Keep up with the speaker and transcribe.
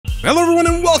Hello everyone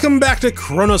and welcome back to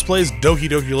Chronos Plays Doki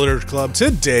Doki Literature Club.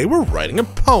 Today we're writing a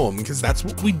poem because that's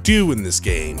what we do in this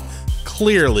game.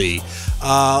 Clearly.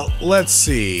 Let's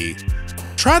see.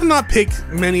 Try to not pick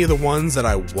many of the ones that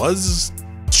I was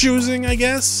choosing, I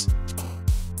guess.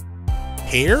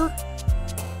 Hair?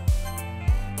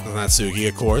 Natsuki,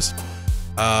 of course.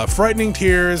 Frightening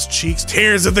tears, cheeks,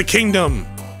 tears of the kingdom.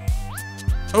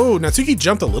 Oh, Natsuki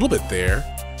jumped a little bit there.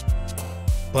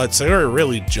 But Sayori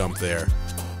really jumped there.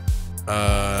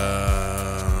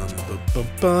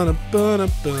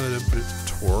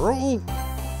 Twirl?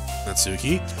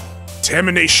 Natsuki.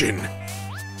 Termination.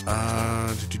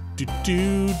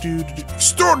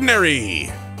 Extraordinary.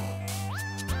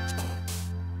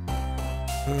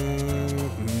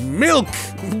 Milk.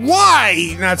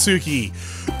 Why, Natsuki?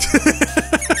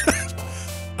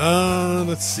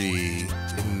 Let's see.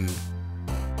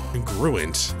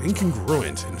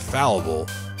 Incongruent, infallible.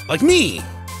 Like me.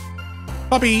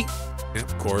 Puppy. Yeah,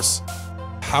 of course.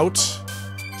 Pout.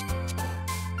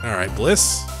 Alright,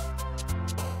 bliss.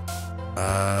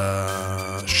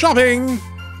 Shopping!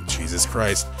 Jesus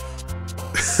Christ.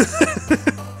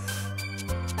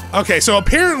 Okay, so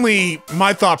apparently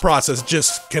my thought process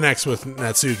just connects with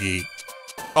Natsuki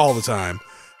all the time.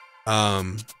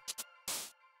 I'm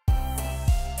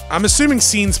assuming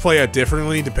scenes play out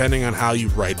differently depending on how you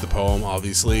write the poem,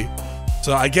 obviously.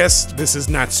 So I guess this is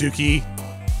Natsuki.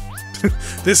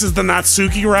 This is the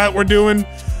Natsuki route we're doing.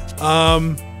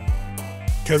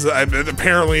 Because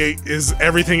apparently is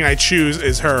everything I choose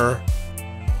is her.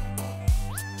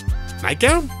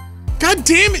 Nightgown? God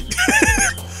damn it!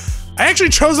 I actually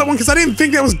chose that one because I didn't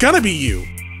think that was gonna be you.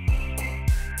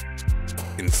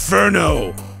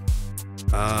 Inferno.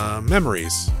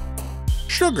 Memories.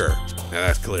 Sugar. Now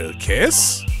that's clearly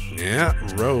kiss. Yeah,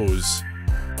 rose.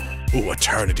 Ooh,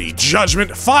 eternity.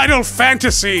 Judgment. Final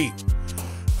fantasy.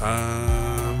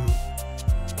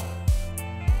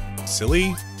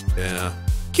 Silly? Yeah.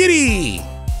 Kitty!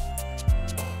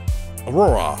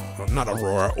 Aurora. Oh, not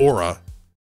Aurora, Aura.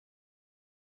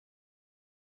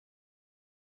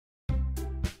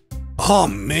 Oh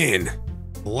man.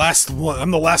 Last one.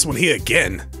 I'm the last one here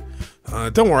again.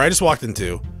 Don't worry, I just walked in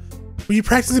too. Were you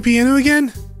practicing the piano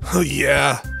again? Oh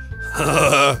yeah.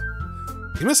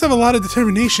 You must have a lot of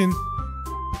determination.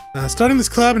 Starting this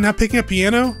club and not picking up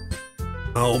piano?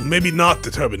 Oh, maybe not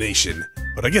determination,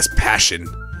 but I guess passion.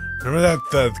 Remember that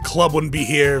the club wouldn't be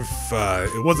here if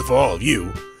it wasn't for all of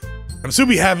you. I'm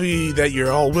super happy that you're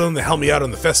all willing to help me out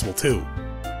on the festival too.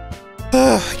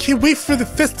 I can't wait for the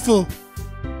festival.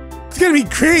 It's gonna be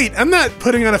great. I'm not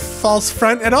putting on a false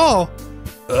front at all.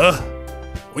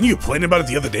 When you complaining about it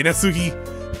the other day, Natsuki?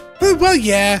 Well,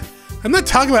 yeah. I'm not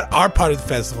talking about our part of the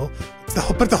festival,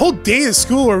 but the whole day of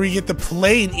school where we get to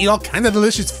play and eat all kinds of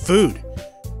delicious food.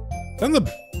 Sounds a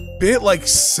bit like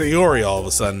Sayori all of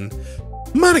a sudden.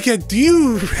 Monica, do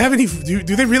you have any? Do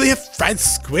they really have fried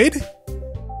squid?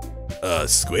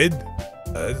 Squid?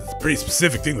 It's a pretty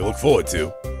specific thing to look forward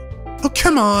to. Oh,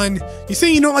 come on. You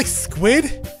saying you don't like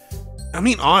squid? I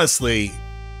mean, honestly,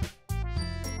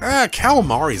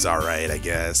 calamari's alright, I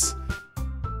guess.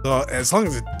 So as long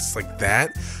as it's like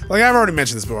that, like I've already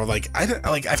mentioned this before, like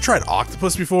I've tried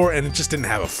octopus before and it just didn't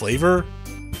have a flavor.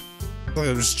 Like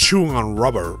I'm just chewing on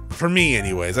rubber. For me,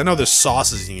 anyways. I know there's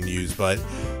sauces you can use, but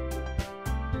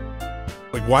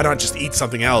like, why not just eat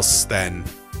something else then?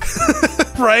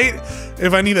 Right?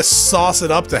 If I need to sauce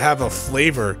it up to have a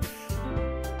flavor,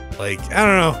 like I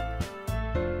don't know.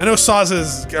 I know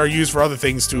sauces are used for other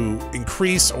things to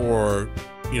increase or,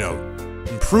 you know,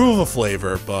 improve a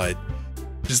flavor, but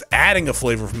just adding a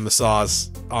flavor from the sauce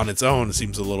on its own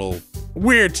seems a little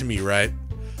weird to me, right?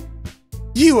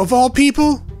 You of all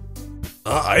people?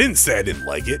 I didn't say I didn't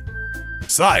like it.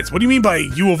 Besides, what do you mean by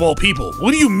you of all people?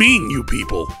 What do you mean, you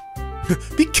people?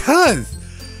 Because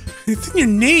it's in your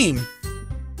name.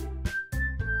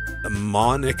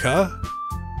 Monica?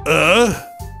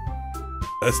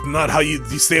 That's not how you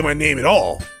say my name at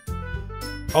all.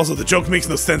 Also, the joke makes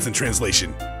no sense in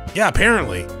translation. Yeah,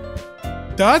 apparently.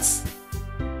 Dots?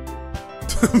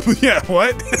 Yeah,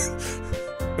 what?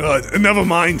 Never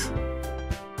mind.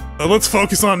 Let's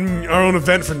focus on our own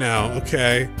event for now,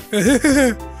 okay?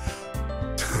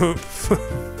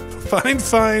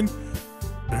 Fine.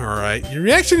 Alright, your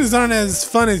reactions aren't as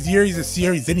fun as Yuri's or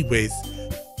Sayori's anyways.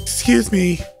 Excuse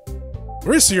me.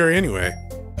 Where's Sayori anyway?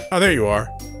 Oh, there you are.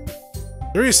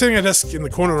 Sayori's sitting at a desk in the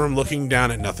corner room looking down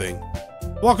at nothing.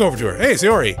 Walk over to her. Hey,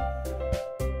 Sayori!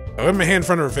 I wave my hand in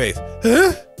front of her face.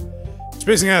 Huh?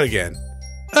 Spacing out again.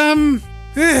 Don't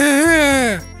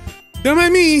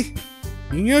mind me.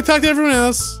 You can go talk to everyone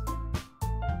else.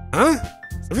 Huh?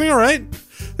 Everything alright?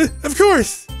 Of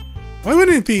course! Why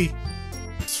wouldn't it be?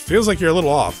 It feels like you're a little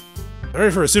off.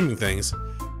 Sorry for assuming things.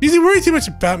 You worry too much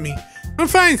about me. I'm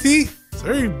fine, see?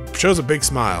 Sorry shows a big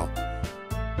smile.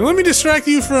 Now let me distract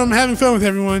you from having fun with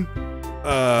everyone.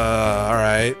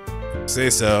 Alright. Say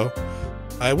so.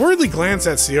 I worriedly glanced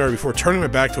at Sierra before turning my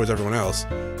back towards everyone else.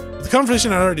 With the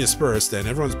conversation had already dispersed and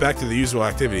everyone's back to the usual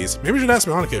activities, maybe I should ask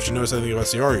Monica if she noticed anything about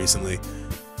Sierra recently.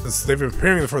 Since they've been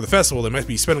preparing for the festival, they might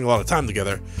be spending a lot of time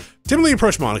together. Timidly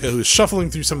approached Monica, who is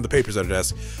shuffling through some of the papers at her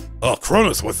desk. Oh,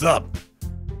 Chronos, what's up?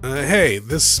 Hey,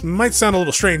 this might sound a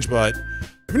little strange, but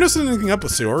have you noticed anything up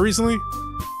with Sierra recently?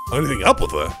 Anything up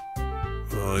with her?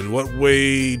 In what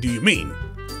way do you mean?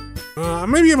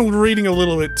 Maybe I'm reading a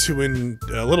little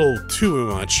too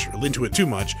much, or into it too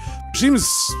much. She seems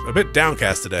a bit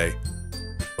downcast today.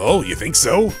 Oh, you think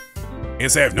so?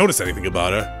 Can't say I've noticed anything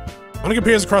about her. Monica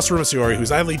appears across the room of Sierra,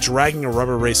 who's idly dragging a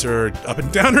rubber racer up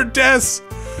and down her desk.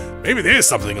 Maybe there is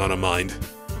something on her mind.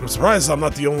 I'm surprised I'm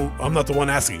not the one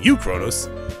asking you, Chronos.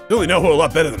 You only know her a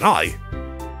lot better than I.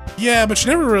 Yeah, but she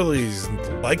never really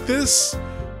liked this.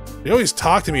 She always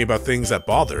talked to me about things that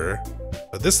bother her.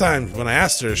 But this time, when I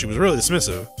asked her, she was really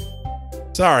dismissive.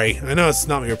 Sorry, I know it's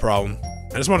not your problem.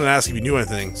 I just wanted to ask if you knew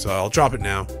anything, so I'll drop it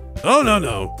now. Oh,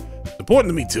 no. It's important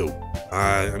to me, too.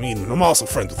 I mean, I'm also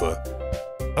friends with her.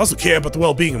 I also care about the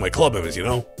well-being of my club members, you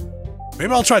know?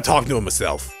 Maybe I'll try talking to her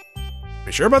myself. Are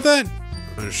you sure about that?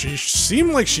 She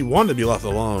seemed like she wanted to be left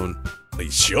alone. Are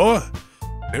you sure?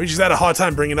 Maybe she's had a hard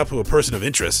time bringing up to a person of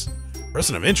interest.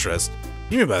 Person of interest? What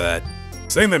do you mean by that?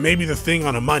 Saying that maybe the thing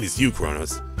on her mind is you,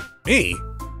 Chronos. Me?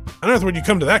 On earth would you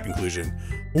come to that conclusion?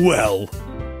 Well,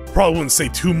 probably wouldn't say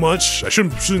too much. I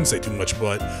shouldn't say too much,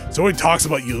 but Zoe talks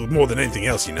about you more than anything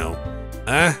else, you know.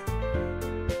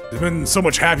 She's been so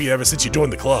much happier ever since you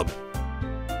joined the club.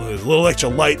 A little extra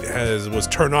light was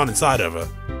turned on inside of her.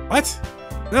 What?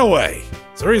 No way.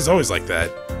 Zoe's always like that.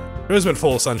 She's always been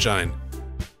full of sunshine.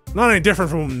 Not any different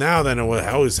from now than it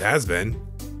always has been.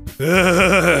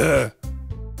 You're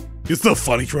so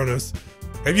funny, Chronos.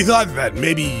 Have you thought that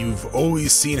maybe you've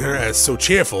always seen her as so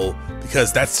cheerful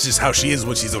because that's just how she is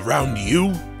when she's around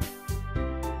you?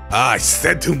 I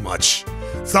said too much.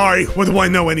 Sorry, what do I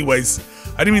know anyways?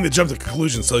 I didn't mean to jump to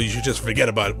conclusions, so you should just forget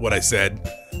about what I said.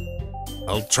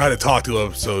 I'll try to talk to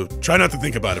her, so try not to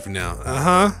think about it for now.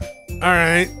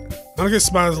 Alright. Monica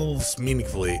smiles a little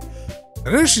meaningfully.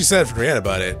 I know she said forget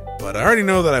about it, but I already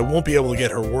know that I won't be able to get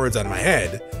her words out of my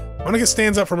head. Monica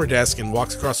stands up from her desk and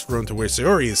walks across the room to where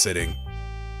Sayori is sitting.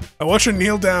 I watch her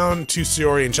kneel down to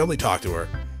Sayori and gently talk to her.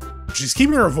 She's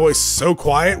keeping her voice so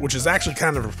quiet, which is actually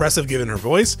kind of oppressive given her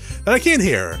voice, that I can't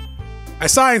hear her. I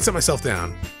sigh and set myself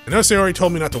down. I know Sayori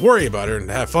told me not to worry about her and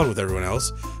to have fun with everyone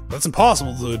else, but that's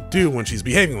impossible to do when she's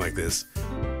behaving like this.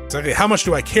 Exactly how much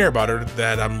do I care about her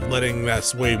that I'm letting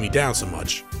that weigh me down so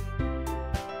much?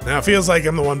 Now it feels like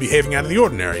I'm the one behaving out of the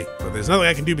ordinary, but there's nothing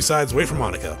I can do besides wait for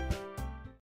Monica.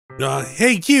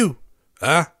 Hey, Q!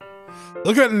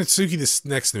 Look at Natsuki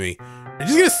next to me. Are you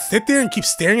just gonna sit there and keep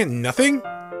staring at nothing?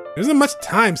 There isn't much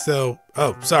time, so...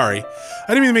 Oh, sorry. I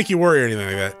didn't mean to make you worry or anything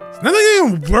like that. It's not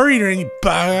like I'm worried or anything,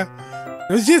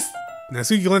 it was just...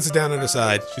 Natsuki glances down at her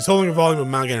side. She's holding a volume of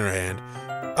manga in her hand.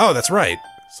 Oh, that's right.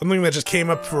 Something that just came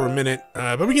up for a minute,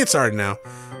 but we can get started now.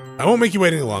 I won't make you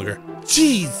wait any longer.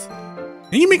 Jeez!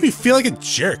 Now you make me feel like a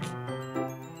jerk.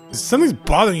 If something's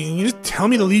bothering you, you just tell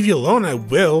me to leave you alone and I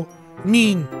will. I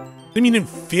mean, you didn't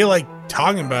feel like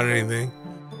talking about it or anything.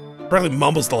 Probably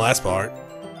mumbles the last part.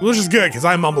 Which is good, because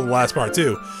I mumbled the last part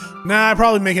too. Nah,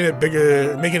 probably making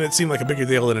it seem like a bigger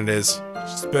deal than it is.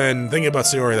 Just been thinking about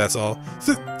Sayori, that's all.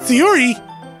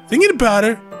 Sayori? Thinking about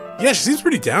her? Yeah, she seems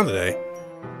pretty down today.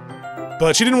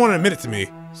 But she didn't want to admit it to me,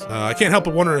 so I can't help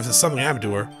but wonder if there's something happened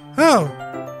to her. Oh.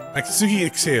 Natsuki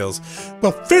exhales.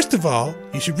 Well, first of all,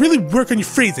 you should really work on your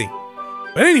phrasing.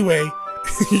 But anyway,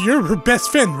 you're her best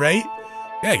friend, right?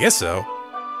 Yeah, I guess so.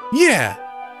 Yeah.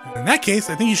 In that case,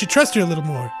 I think you should trust her a little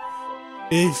more.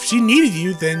 If she needed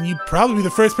you, then you'd probably be the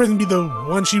first person to be the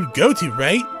one she would go to,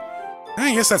 right?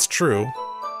 I guess that's true.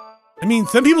 I mean,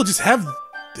 some people just have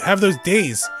those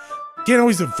days. You can't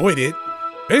always avoid it.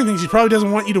 If anything, she probably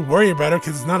doesn't want you to worry about her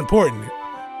because it's not important.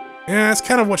 Yeah, that's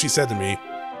kind of what she said to me.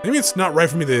 Maybe it's not right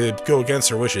for me to go against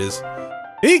her wishes.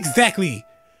 Exactly!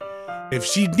 If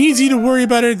she needs you to worry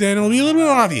about her, then it'll be a little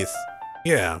more obvious.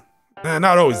 Yeah.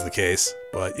 Not always the case,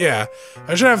 but yeah.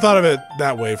 I should have thought of it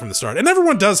that way from the start. And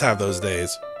everyone does have those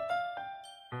days.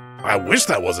 I wish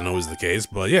that wasn't always the case,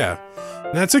 but yeah.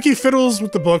 Natsuki fiddles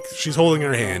with the book she's holding in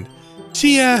her hand.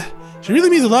 She really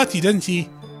means a lot to you, doesn't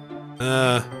she?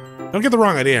 Don't get the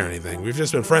wrong idea or anything. We've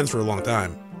just been friends for a long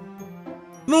time.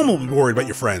 Normal to be worried about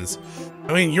your friends.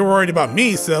 I mean, you're worried about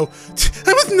me, so...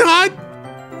 I was not!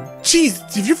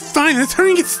 Jeez, if you're fine, let's hurry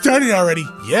and get started already.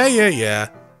 Yeah.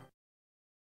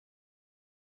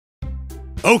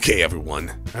 Okay, everyone.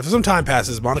 After some time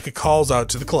passes, Monica calls out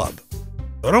to the club.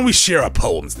 Why don't we share our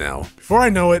poems now? Before I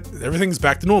know it, everything's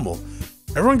back to normal.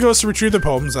 Everyone goes to retrieve their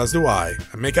poems, as do I.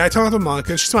 I make eye contact with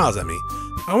Monica and she smiles at me.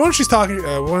 I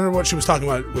wonder what she was talking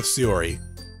about with Sayori.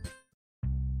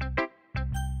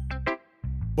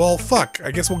 Well, fuck.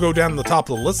 I guess we'll go down to the top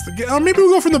of the list again. Or maybe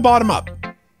we'll go from the bottom up.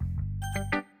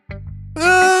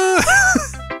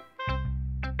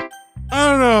 I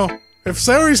don't know. If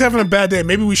Sayori's having a bad day,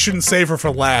 maybe we shouldn't save her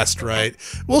for last, right?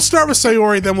 We'll start with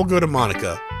Sayori, then we'll go to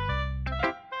Monica.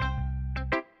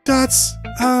 Dots,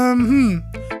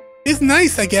 it's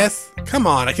nice, I guess. Come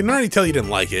on, I can already tell you didn't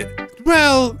like it.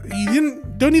 Well,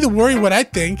 don't need to worry what I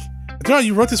think. I thought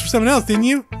you wrote this for someone else, didn't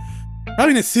you?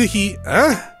 Probably Natsuki.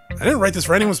 I didn't write this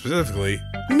for anyone specifically.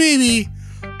 Maybe.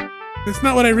 That's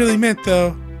not what I really meant,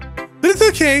 though. But it's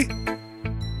okay.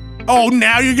 Oh,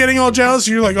 now you're getting all jealous?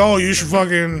 You're like, oh, you should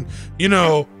fucking,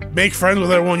 make friends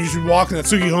with everyone. You should walk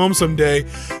Natsuki home someday.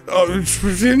 Oh,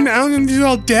 I'm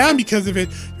all down because of it.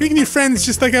 Making new friends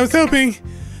just like I was hoping.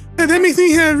 That makes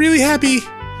me really happy.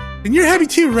 And you're happy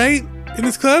too, right? In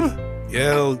this club?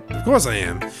 Yeah, of course I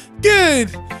am. Good.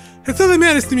 That's all that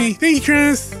matters to me. Thank you,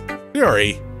 Chronos.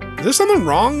 Sorry. Is there something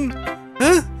wrong?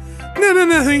 Huh? No,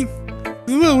 nothing.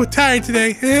 I'm a little tired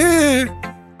today.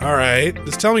 Alright,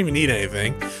 just tell me if you need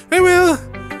anything. I will.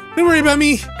 Don't worry about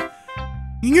me.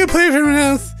 You can go play with everyone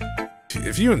else.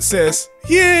 If you insist.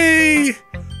 Yay!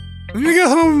 I'm gonna go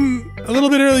home a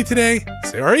little bit early today.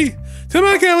 Sorry? Tell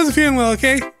Monica I wasn't feeling well,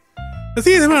 okay? I'll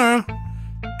see you tomorrow.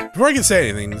 Before I can say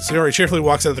anything, Sayori cheerfully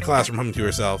walks out of the classroom humming to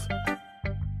herself.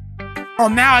 Oh,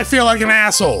 now I feel like an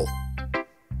asshole!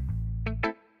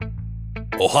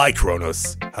 Oh, hi,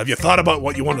 Chronos. Have you thought about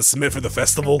what you want to submit for the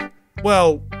festival?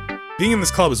 Well, being in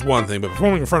this club is one thing, but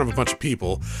performing in front of a bunch of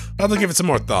people, I'll have to give it some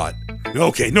more thought.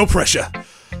 Okay, no pressure.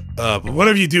 But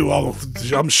whatever you do,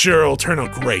 I'm sure it'll turn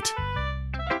out great.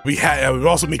 It would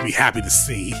also make me happy to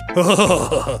see.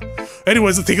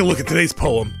 Anyways, let's take a look at today's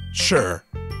poem. Sure.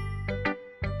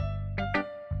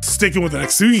 Sticking with the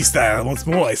Natsuki style once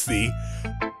more, I see.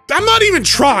 I'm not even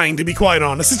trying, to be quite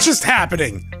honest. It's just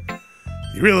happening.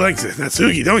 You really like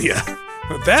Natsuki, don't you?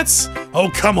 Oh,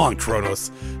 come on,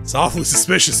 Chronos. It's awfully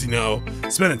suspicious,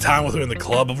 spending time with her in the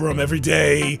club room every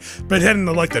day, pretending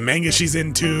to like the manga she's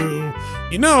into.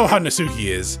 You know how Natsuki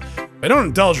is. If I don't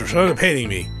indulge her, she'll end up hating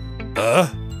me.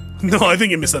 No, I think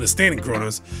you're misunderstanding,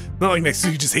 Chronos. Not like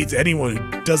Natsuki just hates anyone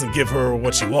who doesn't give her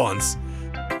what she wants.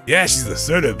 Yeah, she's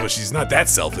assertive, but she's not that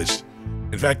selfish.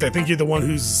 In fact, I think you're the one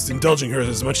who's indulging her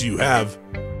as much as you have.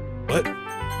 What?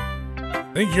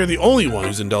 I think you're the only one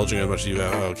who's indulging as much as you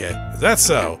have. Oh, okay. Is that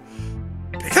so?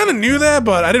 I kind of knew that,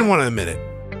 but I didn't want to admit it.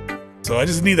 So I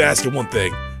just need to ask you one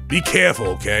thing. Be careful,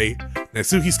 okay?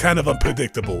 Natsuki's kind of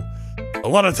unpredictable. A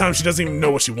lot of times she doesn't even know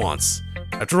what she wants.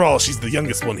 After all, she's the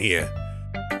youngest one here.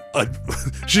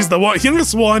 She's the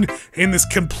youngest one in this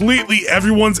completely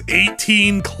everyone's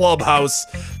 18 clubhouse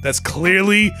that's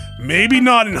clearly maybe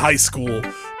not in high school,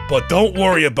 but don't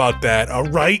worry about that,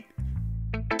 alright?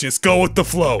 Just go with the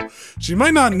flow. She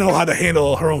might not know how to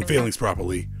handle her own feelings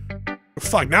properly.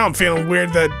 Fuck, now I'm feeling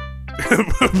weird that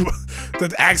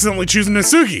that accidentally choosing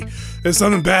Natsuki. If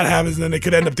something bad happens, then it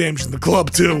could end up damaging the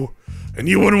club too. And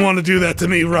you wouldn't want to do that to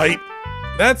me, right?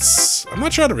 I'm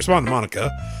not trying to respond to Monica.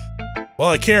 While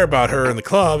I care about her in the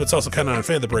club, it's also kind of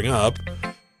unfair to bring up.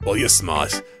 Well, you're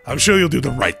smart. I'm sure you'll do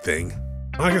the right thing.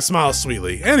 Monica smiles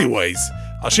sweetly. Anyways,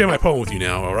 I'll share my poem with you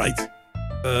now, alright?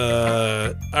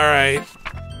 Alright.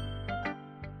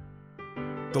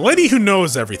 The Lady Who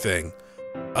Knows Everything.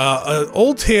 An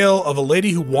old tale of a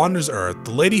lady who wanders Earth,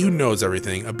 the lady who knows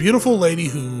everything, a beautiful lady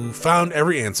who found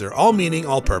every answer, all meaning,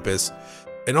 all purpose,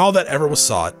 and all that ever was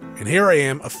sought. And here I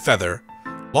am, a feather,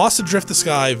 lost adrift the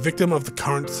sky, victim of the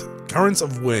currents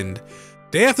of wind.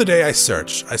 Day after day I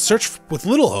search with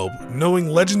little hope, knowing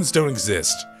legends don't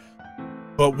exist.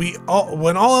 But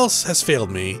when all else has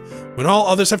failed me, when all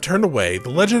others have turned away, the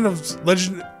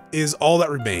legend is all that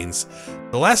remains,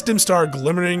 the last dim star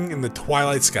glimmering in the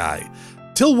twilight sky.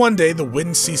 Till one day the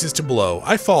wind ceases to blow.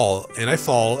 I fall, and I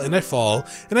fall, and I fall,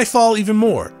 and I fall even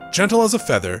more, gentle as a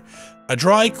feather, a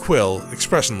dry quill,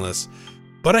 expressionless.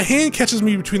 But a hand catches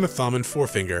me between the thumb and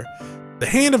forefinger, the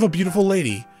hand of a beautiful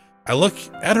lady. I look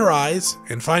at her eyes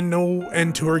and find no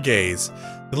end to her gaze.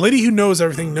 The lady who knows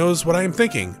everything knows what I am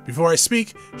thinking. Before I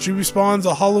speak, she responds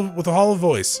with a hollow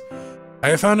voice. I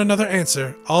have found another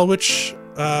answer, all which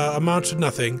amount to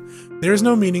nothing. There is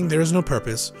no meaning, there is no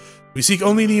purpose. We seek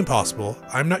only the impossible.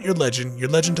 I am not your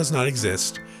legend does not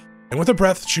exist. And with a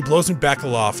breath, she blows me back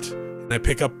aloft, and And I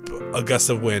pick up a gust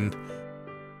of wind.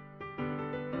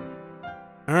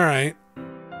 Alright.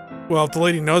 Well, if the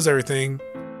lady knows everything,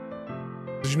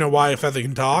 does you know why a feather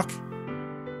can talk?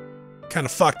 Kinda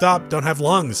fucked up, don't have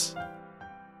lungs.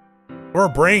 Or a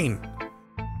brain.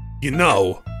 You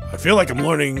know, I feel like I'm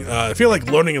learning,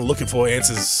 learning and looking for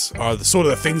answers are the sort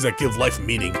of the things that give life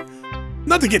meaning.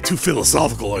 Not to get too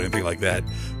philosophical or anything like that.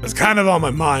 It's kind of on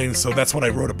my mind, so that's what I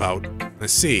wrote about. I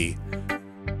see.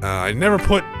 I never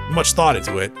put much thought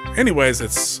into it. Anyways,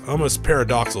 it's almost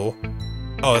paradoxical.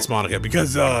 Oh, that's Monica.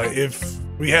 Because, if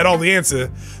we had all the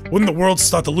answer, wouldn't the world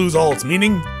start to lose all its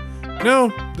meaning?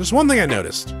 No, there's one thing I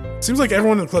noticed. It seems like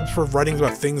everyone in the club prefers writing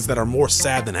about things that are more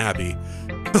sad than happy.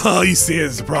 Oh, you see it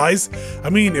as a surprise? I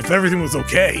mean, if everything was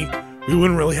okay, we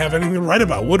wouldn't really have anything to write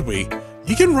about, would we?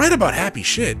 You can write about happy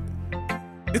shit.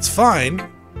 It's fine.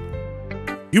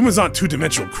 Humans aren't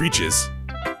two-dimensional creatures.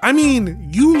 I mean,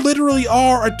 you literally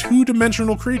are a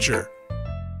two-dimensional creature.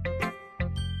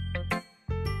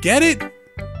 Get it?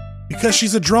 Because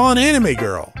she's a drawn anime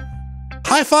girl.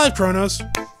 High five, Chronos.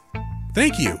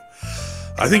 Thank you.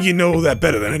 I think you know that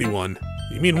better than anyone.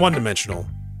 You mean one-dimensional.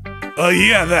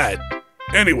 Yeah, that.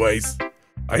 Anyways,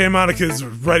 I hear Monica's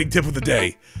writing tip of the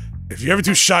day. If you're ever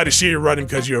too shy to share your writing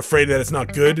because you're afraid that it's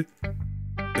not good,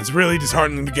 it's really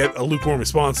disheartening to get a lukewarm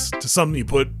response to something you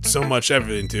put so much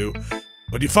effort into.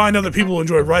 But you find other people who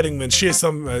enjoy writing, then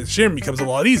sharing becomes a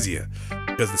lot easier.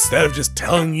 Because instead of just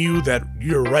telling you that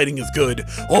your writing is good,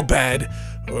 or bad,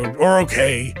 or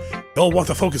okay, they'll want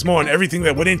to focus more on everything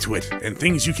that went into it, and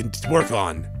things you can work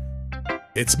on.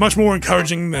 It's much more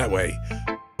encouraging that way,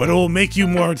 but it will make you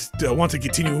more want to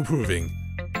continue improving.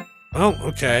 Well,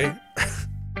 okay.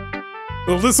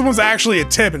 Well, this one's actually a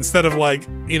tip instead of like,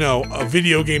 you know, a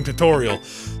video game tutorial.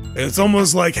 It's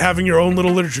almost like having your own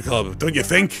little literature club, don't you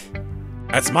think?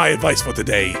 That's my advice for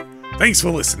today. Thanks for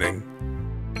listening.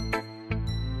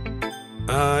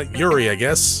 Yuri, I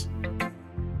guess.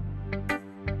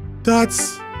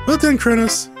 Dots. Well done,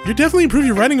 Chronos. You definitely improved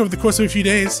your writing over the course of a few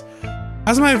days.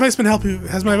 Has my advice been helpful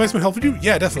you?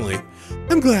 Yeah, definitely.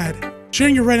 I'm glad.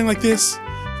 Sharing your writing like this,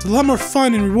 it's a lot more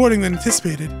fun and rewarding than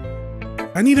anticipated.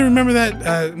 I need to remember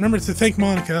to thank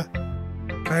Monica.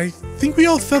 I think we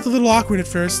all felt a little awkward at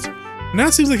first. Now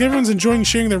it seems like everyone's enjoying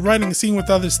sharing their writing and seeing what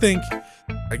the others think.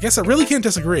 I guess I really can't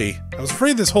disagree. I was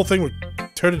afraid this whole thing would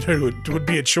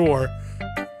be a chore.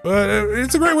 But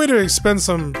it's a great way to spend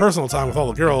some personal time with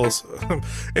all the girls.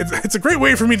 It's a great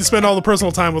way for me to spend all the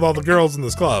personal time with all the girls in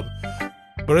this club.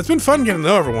 But it's been fun getting to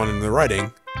know everyone in the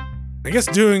writing. I guess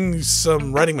doing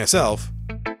some writing myself.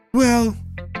 Well,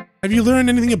 have you learned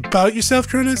anything about yourself,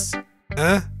 Chronos?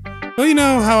 Huh? Well, you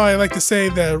know how I like to say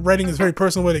that writing is a very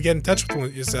personal way to get in touch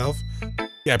with yourself.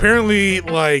 Yeah, apparently,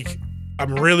 like,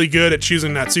 I'm really good at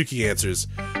choosing Natsuki answers.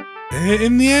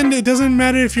 In the end, it doesn't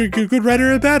matter if you're a good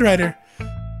writer or a bad writer.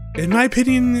 In my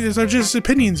opinion, these are just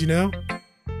opinions, you know?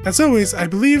 As always, I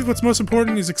believe what's most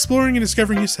important is exploring and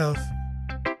discovering yourself.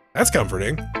 That's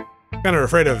comforting. Kind of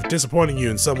afraid of disappointing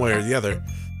you in some way or the other.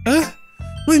 Huh?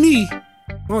 Why me?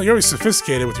 Well, you're always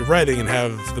sophisticated with your writing and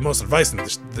have the most advice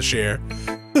to share.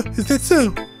 Is that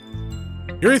so?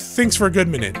 Yuri thinks for a good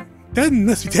minute. That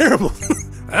must be terrible.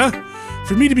 Huh?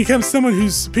 For me to become someone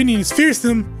whose opinion is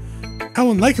fearsome? How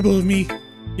unlikable of me.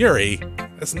 Yuri,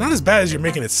 that's not as bad as you're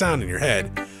making it sound in your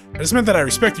head. I just meant that I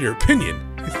respect your opinion.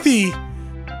 I see.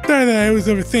 Sorry that I always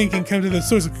overthink and come to those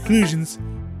sorts of conclusions.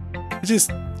 I just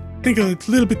think a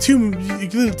little too,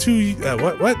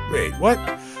 what? Wait, what?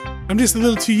 I'm just a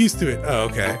little too used to it. Oh,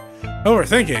 okay.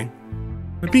 Overthinking.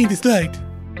 I'm being disliked.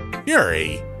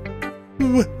 Yuri.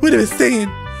 What am I saying?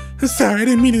 I'm sorry, I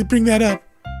didn't mean to bring that up.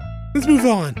 Let's move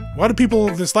on. Why do people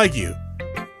dislike you?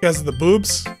 Because of the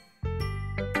boobs?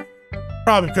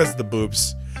 Probably because of the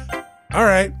boobs.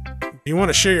 Alright. You want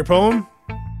to share your poem?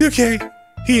 Okay.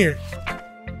 Here.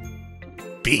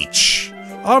 Beach.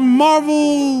 Our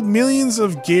Marvel millions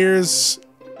of years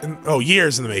in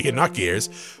the making, not gears,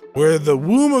 where the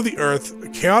womb of the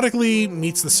earth chaotically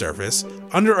meets the surface,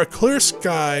 under a clear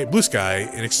sky, blue sky,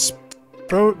 an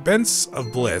expanse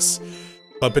of bliss,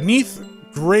 but beneath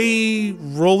gray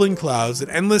rolling clouds, an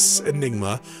endless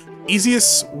enigma. The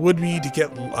easiest world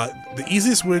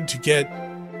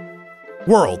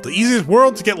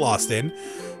to get lost in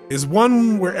is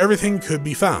one where everything could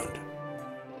be found.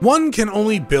 One can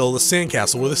only build a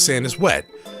sandcastle where the sand is wet.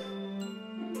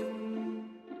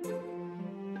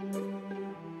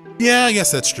 Yeah, I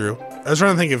guess that's true. I was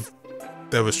trying to think if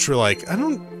that was true, like,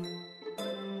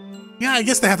 yeah, I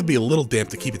guess they have to be a little damp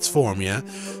to keep its form, yeah?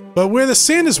 But where the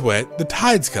sand is wet, the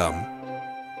tides come.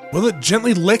 Will it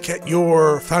gently lick at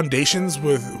your foundations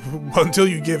until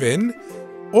you give in?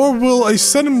 Or will a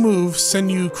sudden move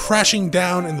send you crashing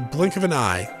down in the blink of an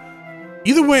eye?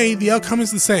 Either way, the outcome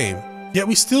is the same, yet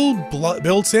we still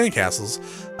build sandcastles.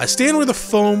 I stand where the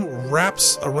foam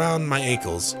wraps around my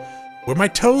ankles, where my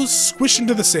toes squish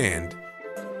into the sand,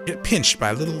 get pinched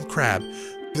by a little crab.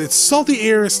 Its salty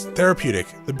air is therapeutic,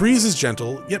 the breeze is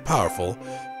gentle, yet powerful.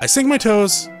 I sink my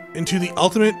toes into the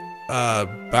ultimate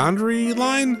boundary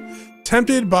line,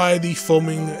 tempted by the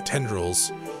foaming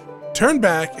tendrils. Turn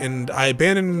back, and I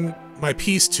abandon my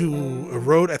piece to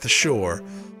erode at the shore.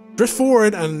 Drift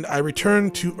forward, and I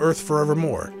return to Earth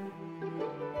forevermore.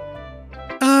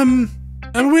 I'm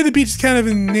aware the beach is kind of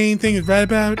an inane thing to write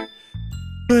about,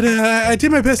 but I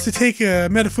did my best to take a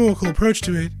metaphorical approach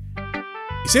to it.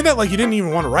 You say that like you didn't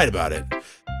even want to write about it.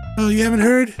 Oh, you haven't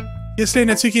heard?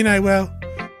 Yesterday, Natsuki and I,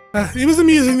 it was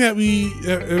amusing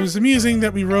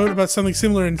that we wrote about something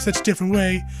similar in such a different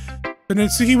way. But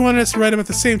Natsuki wanted us to write about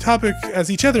the same topic as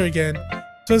each other again,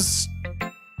 so as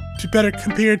to better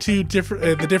compare to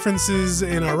the differences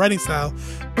in our writing style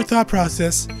or thought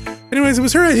process. Anyways, it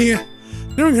was her idea.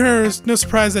 Knowing her, it's no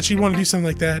surprise that she'd want to do something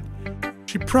like that.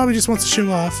 She probably just wants to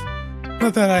show off.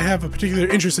 Not that I have a particular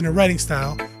interest in her writing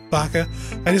style, Baka.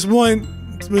 I just went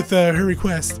with her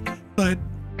request, but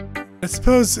I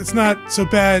suppose it's not so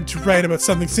bad to write about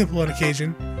something simple on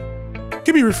occasion. It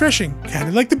can be refreshing, kind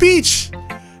of like the beach.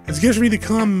 It's good for me to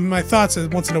calm my thoughts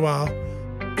once in a while.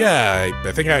 Yeah,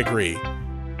 I think I agree.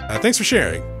 Thanks for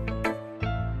sharing.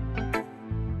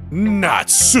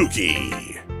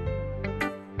 Natsuki!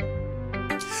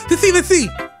 Let's see!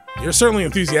 You're certainly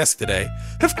enthusiastic today.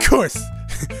 Of course!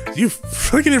 You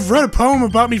freaking wrote a poem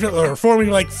about me for me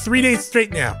like 3 days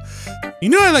straight now. You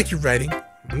know I like your writing.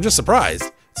 I'm just surprised.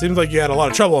 Seems like you had a lot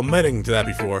of trouble admitting to that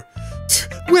before.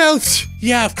 Well,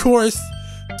 yeah, of course.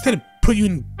 Just had to put you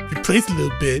in your place a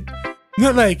little bit.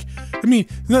 Not like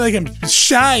I'm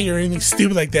shy or anything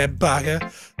stupid like that, Baka.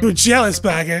 You're jealous,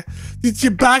 Baka.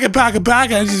 You're Baka.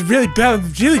 I'm just really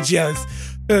jealous.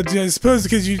 I suppose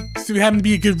because you happen to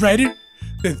be a good writer?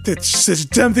 That's such a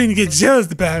dumb thing to get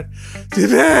jealous about.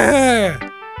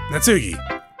 Natsuki.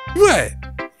 What?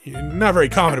 You're not very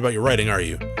confident about your writing, are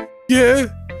you? Yeah.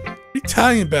 What are you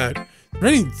talking about? My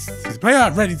writing's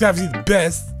obviously the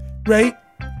best, right?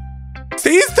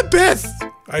 Say it's the best!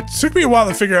 It took me a while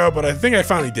to figure out, but I think I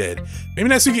finally did. Maybe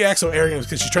Natsuki acts so arrogant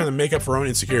because she's trying to make up for her own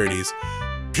insecurities.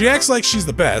 If she acts like she's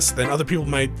the best, then other people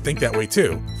might think that way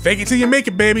too. Fake it till you make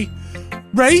it, baby!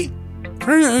 Right?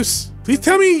 Chronos, please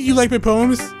tell me you like my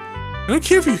poems. I don't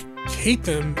care if you hate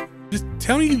them. Just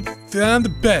tell me that I'm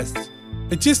the best.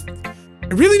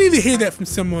 I really need to hear that from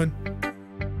someone.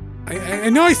 I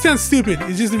know I sound stupid.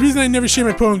 It's just the reason I never share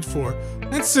my poems before.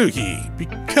 Natsuki,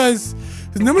 because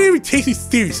nobody ever takes me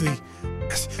seriously.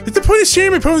 What's the point of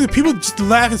sharing my poems if people just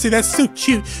laugh and say that's so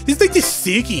cute? It's like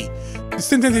Natsuki.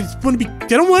 Sometimes I just want to be. I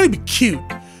don't want to be cute,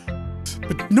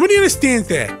 but nobody understands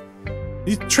that.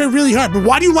 You try really hard, but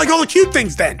why do you like all the cute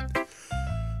things then?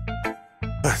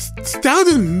 Style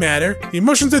doesn't matter. The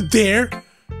emotions are there.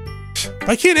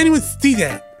 Why can't anyone see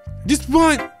that? I just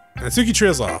want. Natsuki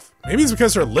trails off. Maybe it's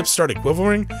because her lips started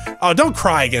quivering. Oh, don't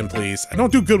cry again, please. I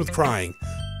don't do good with crying.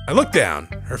 I look down.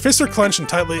 Her fists are clenched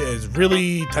and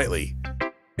really tightly.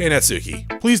 Hey,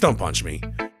 Natsuki, please don't punch me.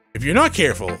 If you're not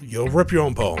careful, you'll rip your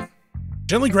own poem.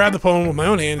 Gently grab the poem with my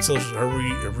own hand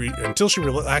until she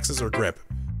relaxes her grip.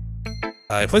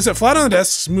 I place it flat on the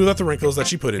desk, smooth out the wrinkles that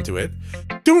she put into it.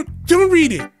 Don't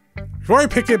read it! Before I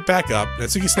pick it back up,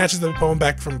 Natsuki snatches the poem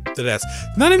back from the desk.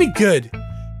 It's not any good.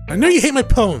 I know you hate my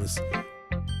poems,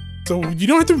 so you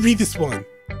don't have to read this one.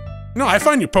 No, I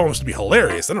find your poems to be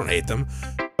hilarious. I don't hate them,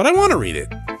 but I want to read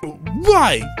it.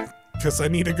 Why? Because I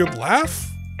need a good laugh?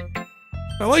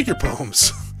 I like your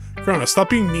poems. Chronos, stop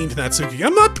being mean to Natsuki.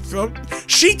 I'm not.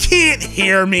 She can't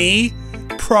hear me.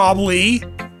 Probably.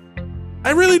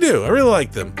 I really do. I really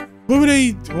like them.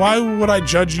 Why would I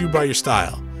judge you by your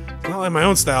style? It's not like my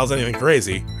own style is anything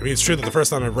crazy. I mean, it's true that the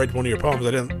first time I read one of your poems,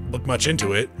 I didn't look much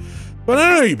into it. But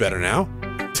I know you better now.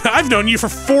 I've known you for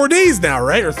 4 days now,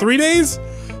 right? Or 3 days?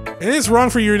 And it's wrong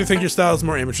for you to think your style is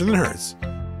more amateur than hers.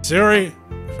 Sayori,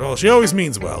 well, she always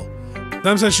means well.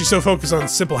 Sometimes she's so focused on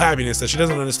simple happiness that she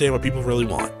doesn't understand what people really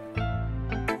want.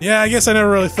 Yeah, I guess I never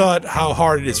really thought how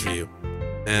hard it is for you.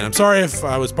 And I'm sorry if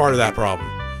I was part of that problem.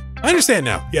 I understand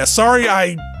now. Yeah, sorry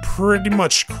I pretty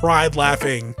much cried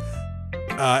laughing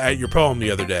at your poem the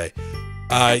other day.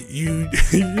 You're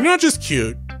not just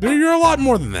cute. You're a lot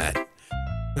more than that.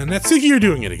 And Natsuki, you're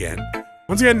doing it again.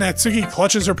 Once again, Natsuki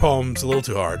clutches her poems a little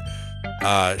too hard.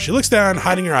 She looks down,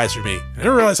 hiding her eyes from me. I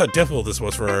didn't realize how difficult this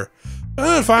was for her.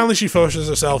 Finally, she forces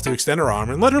herself to extend her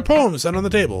arm and let her poem sit on the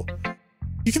table.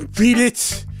 You can read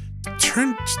it.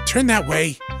 turn that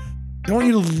way. I don't want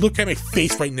you to look at my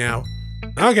face right now.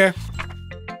 Okay.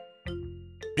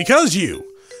 Because you.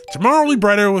 Tomorrow will be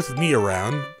brighter with me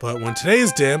around, but when today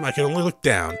is dim, I can only look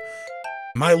down.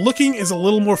 My looking is a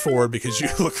little more forward because you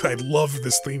look. I love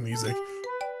this theme music.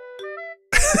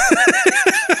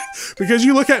 Because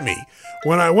you look at me.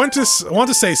 When I want to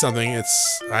say something,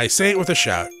 I say it with a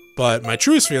shout, but my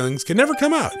truest feelings can never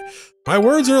come out. My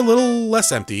words are a little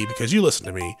less empty because you listen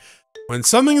to me. When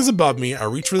something is above me, I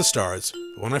reach for the stars.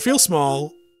 But when I feel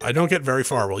small, I don't get very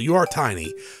far. Well, you are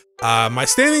tiny. My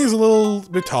standing is a little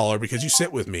bit taller because you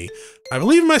sit with me. I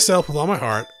believe in myself with all my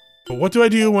heart, but what do I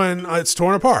do when it's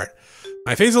torn apart?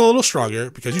 My face is a little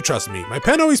stronger because you trust me. My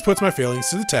pen always puts my feelings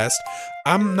to the test.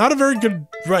 I'm not a very good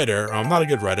writer, or I'm not a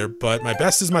good writer, but my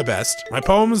best is my best. My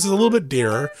poems is a little bit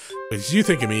dearer because you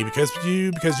think of me, because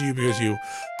you.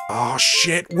 Oh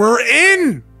shit, we're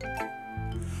in!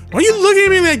 Why are you looking at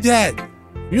me like that?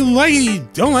 You like it, you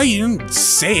don't like it, you didn't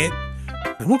say it.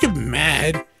 I won't get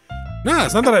mad. No,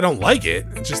 it's not that I don't like it,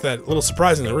 it's just that a little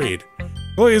surprising to read. It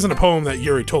really isn't a poem that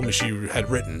Yuri told me she had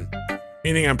written.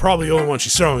 Meaning I'm probably the only one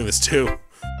she's showing this to.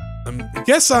 I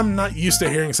guess I'm not used to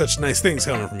hearing such nice things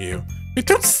coming from you. But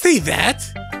don't say that,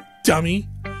 dummy.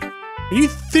 You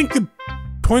think the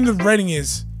point of writing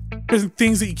is there's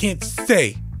things that you can't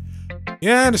say.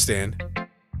 Yeah, I understand.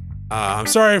 I'm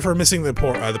sorry for missing the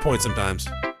point sometimes.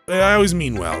 I always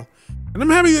mean well. And I'm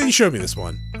happy that you showed me this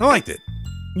one. I liked it.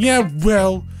 Yeah,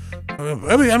 well,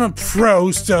 I'm a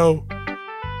pro, so...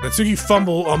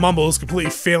 Natsuki mumbles, completely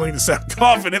failing to sound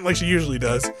confident like she usually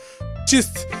does.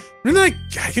 Just, I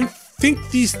can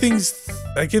think these things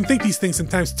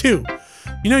sometimes too.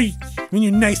 You know, when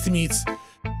you're nice to me, it's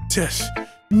just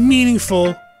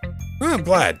meaningful. Oh, I'm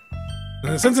glad.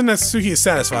 And since Natsuki is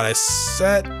satisfied, I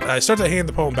start to hand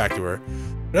the poem back to her.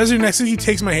 But as Natsuki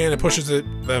takes my hand and pushes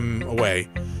them away,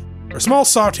 her small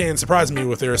soft hand surprises me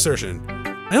with their assertion.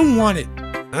 I don't want it.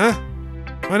 Huh?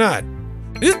 Why not?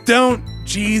 Just don't.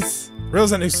 Jeez.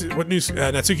 Realize what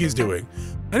Natsuki is doing.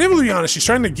 I'm able to be honest, she's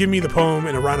trying to give me the poem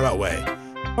in a roundabout way.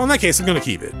 Well, in that case, I'm gonna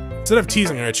keep it. Instead of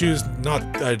teasing her, I choose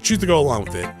to go along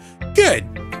with it. Good.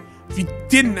 If you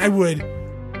didn't, I would.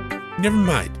 Never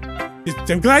mind.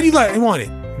 I'm glad you want it.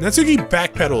 Natsuki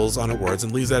backpedals on her words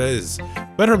and leaves that as.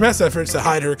 But her best efforts to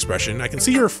hide her expression, I can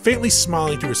see her faintly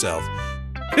smiling to herself.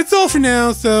 It's all for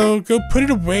now, so go put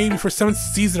it away before someone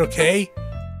sees it, okay?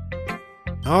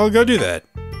 I'll go do that.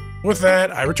 With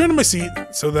that, I return to my seat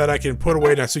so that I can put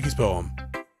away Natsuki's poem.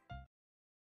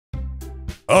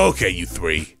 Okay, you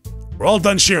three. We're all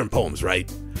done sharing poems,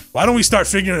 right? Why don't we start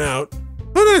figuring out...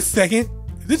 Hold on a second.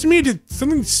 This mean did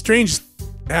something strange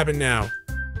happen now?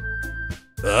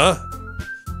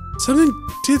 Something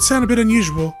did sound a bit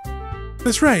unusual.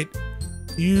 That's right.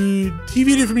 You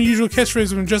deviated from your usual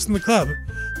catchphrase when just in the club.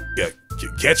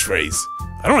 Catchphrase?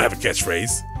 I don't have a catchphrase.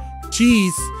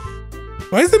 Jeez.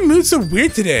 Why is the mood so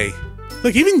weird today?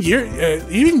 Look, even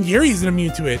Yuri isn't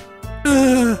immune to it.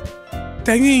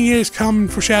 Stagnating years come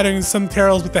foreshadowing some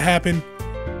terrible to happen.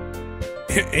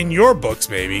 In your books,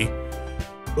 maybe.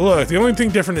 Look, the only thing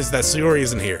different is that Sayori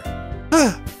isn't here.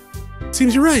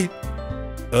 Seems you're right.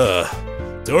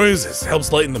 Sayori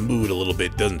helps lighten the mood a little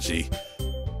bit, doesn't she?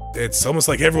 It's almost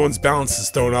like everyone's balance is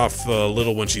thrown off a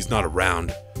little when she's not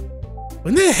around.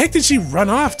 When the heck did she run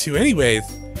off to, anyways?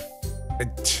 I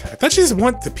thought she just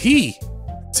wanted to pee.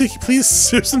 So please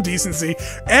show some decency.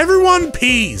 Everyone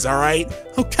pees, alright?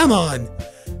 Oh, come on.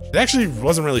 She actually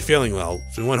wasn't really feeling well.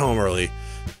 She went home early.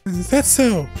 That's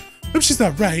so. Hope she's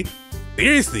not right.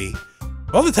 Seriously?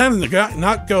 All the times to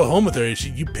not go home with her,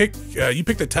 you pick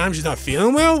the time she's not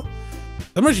feeling well?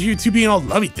 So much of you two being all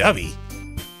lovey-dovey.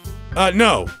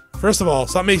 No. First of all,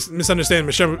 stop misunderstanding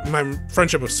my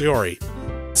friendship with Sayori.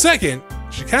 Second,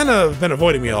 she kind of been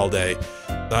avoiding me all day,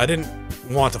 so I didn't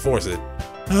want to force it.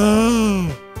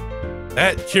 Oh.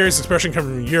 That curious expression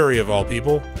coming from Yuri, of all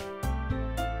people.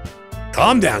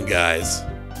 Calm down, guys.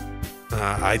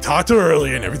 I talked to her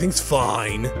earlier and everything's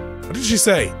fine. What did she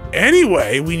say?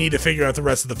 Anyway, we need to figure out the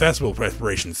rest of the festival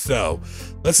preparations, so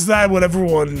let's decide what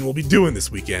everyone will be doing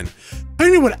this weekend. I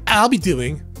know what I'll be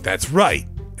doing. That's right.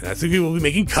 And I think we will be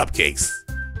making cupcakes.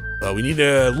 We need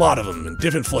a lot of them in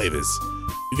different flavors.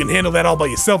 You can handle that all by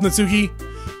yourself, Natsuki?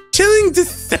 Chilling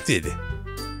decepted.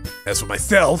 As for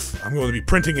myself, I'm going to be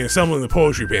printing and assembling the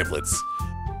poetry pamphlets.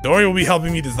 Dori will be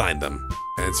helping me design them.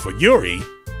 And as for Yuri,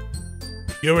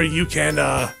 you can,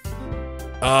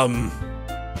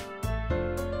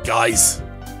 guys,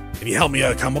 can you help me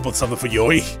come up with something for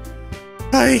Yuri?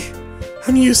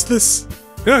 I'm useless.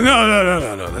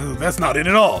 No, that's not it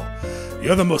at all.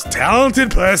 You're the most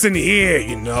talented person here,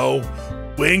 you know.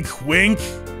 Wink, wink.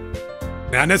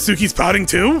 Now Natsuki's pouting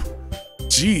too?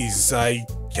 Jeez,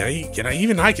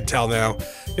 even I can tell now.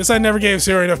 Guess I never gave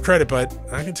Sayori enough credit, but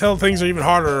I can tell things are even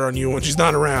harder on you when she's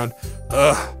not around.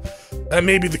 That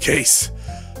may be the case.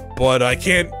 But I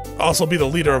can't also be the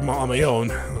leader on my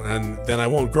own, and then I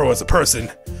won't grow as a person.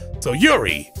 So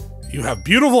Yuri, you have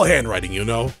beautiful handwriting, you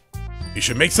know. You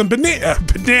should make some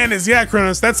bananas. Yeah,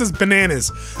 Chronos, that says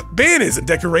bananas. Bananas and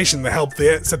decoration to help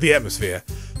set the atmosphere.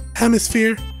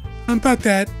 Atmosphere? About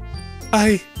that.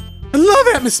 I love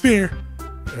atmosphere.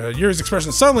 Yuri's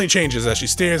expression suddenly changes as she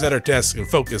stares at her desk in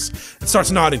focus and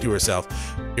starts nodding to herself.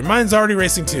 Your mind's already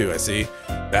racing too, I see.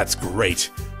 That's great.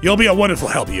 You'll be a wonderful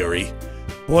help, Yuri.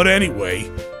 But anyway,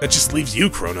 that just leaves you,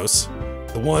 Chronos.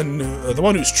 The one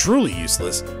who's truly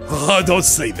useless. Oh, don't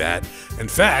say that. In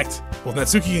fact, well,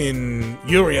 Natsuki and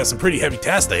Yuri have some pretty heavy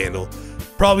tasks to handle.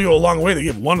 Probably go a long way to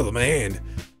give one of them a hand.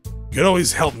 You could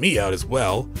always help me out as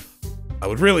well. I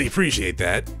would really appreciate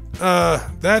that.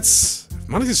 If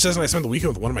Monica suggesting I spend the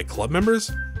weekend with one of my club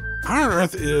members? How on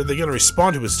earth are they gonna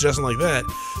respond to a suggestion like that?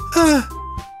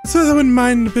 So I wouldn't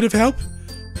mind a bit of help.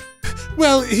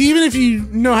 Well, even if you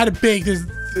know how to bake, there's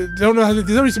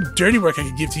always some dirty work I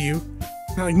could give to you.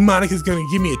 Not like Monica's gonna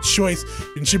give me a choice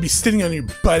and should be sitting on your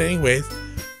butt anyways.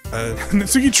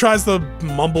 Natsuki tries to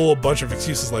mumble a bunch of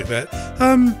excuses like that.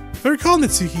 If I recall,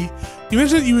 Natsuki, you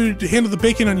mentioned that you would handle the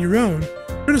baking on your own.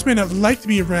 Chronos may not like to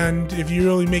be around if you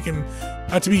really make him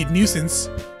out to be a nuisance.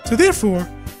 So therefore,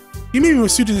 you may be more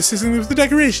suited to assisting with the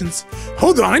decorations.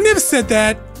 Hold on, I never said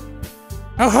that!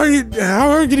 How hard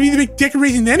could it be to make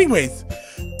decorations anyways?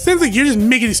 Sounds like you're just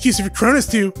making excuses for Chronos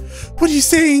to. What are you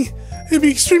saying? It'd be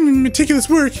extremely meticulous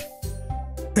work.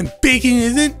 And baking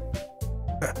isn't?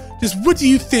 Just what do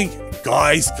you think?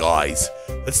 Guys,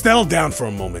 let's settle down for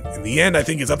a moment. In the end, I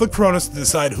think it's up to Chronos to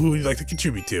decide who he'd like to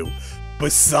contribute to.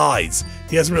 Besides,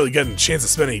 he hasn't really gotten a chance to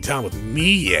spend any time with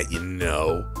me yet, you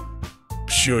know. I'm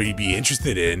sure he'd be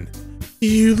interested in.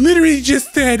 You literally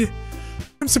just said.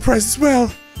 I'm surprised as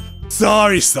well.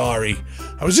 Sorry.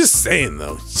 I was just saying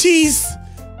though. Jeez.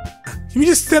 Can we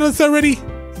just settle this already?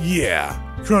 Yeah.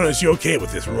 Chronos, you okay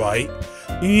with this, right?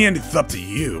 In the end, it's up to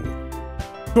you.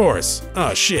 Of course.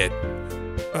 Oh, shit.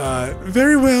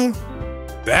 Very well.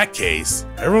 That case,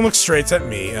 everyone looks straight at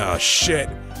me. Oh, shit.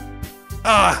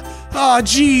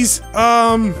 Jeez.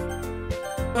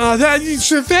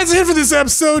 That's it for this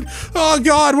episode. Oh,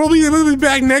 God, we'll be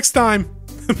back next time.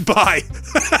 Bye.